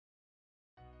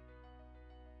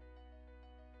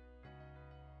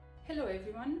Hello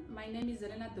everyone, my name is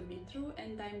Elena Dumitru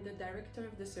and I'm the Director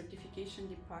of the Certification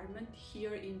Department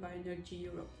here in Bioenergy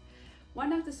Europe.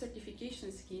 One of the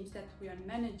certification schemes that we are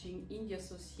managing in the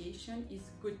association is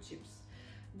GoodChips.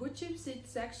 GoodChips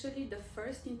is actually the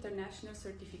first international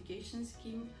certification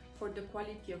scheme for the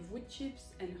quality of wood chips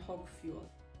and hog fuel.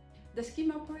 The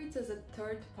scheme operates as a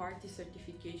third-party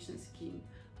certification scheme.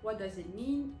 What does it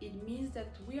mean? It means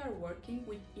that we are working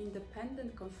with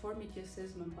independent conformity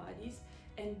assessment bodies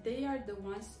and they are the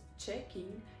ones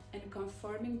checking and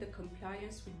confirming the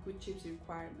compliance with GoodChips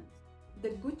requirements. The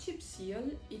GoodChips seal,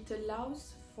 it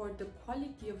allows for the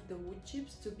quality of the wood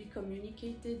chips to be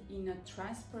communicated in a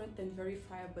transparent and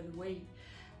verifiable way.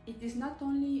 It is not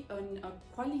only a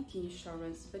quality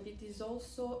insurance, but it is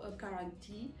also a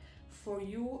guarantee for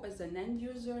you as an end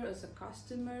user, as a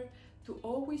customer, to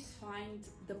always find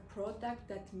the product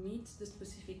that meets the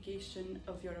specification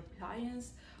of your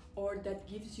appliance or that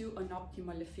gives you an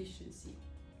optimal efficiency.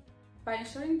 By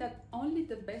ensuring that only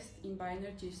the best in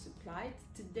bioenergy is supplied,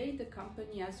 today the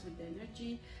company Azwood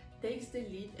Energy takes the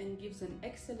lead and gives an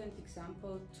excellent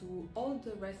example to all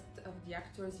the rest of the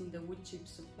actors in the wood chip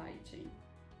supply chain.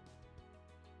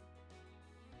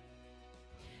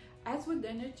 Azwood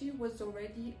Energy was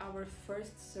already our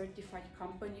first certified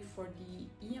company for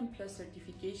the EM Plus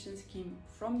certification scheme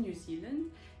from New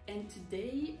Zealand, and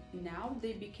today, now,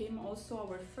 they became also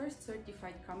our first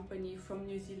certified company from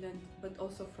New Zealand, but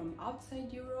also from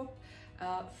outside Europe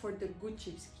for the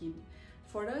GoodChips scheme.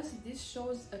 For us, this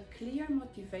shows a clear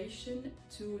motivation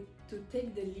to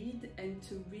take the lead and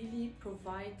to really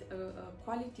provide a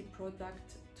quality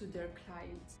product to their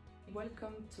clients.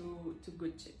 Welcome to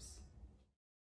GoodChips.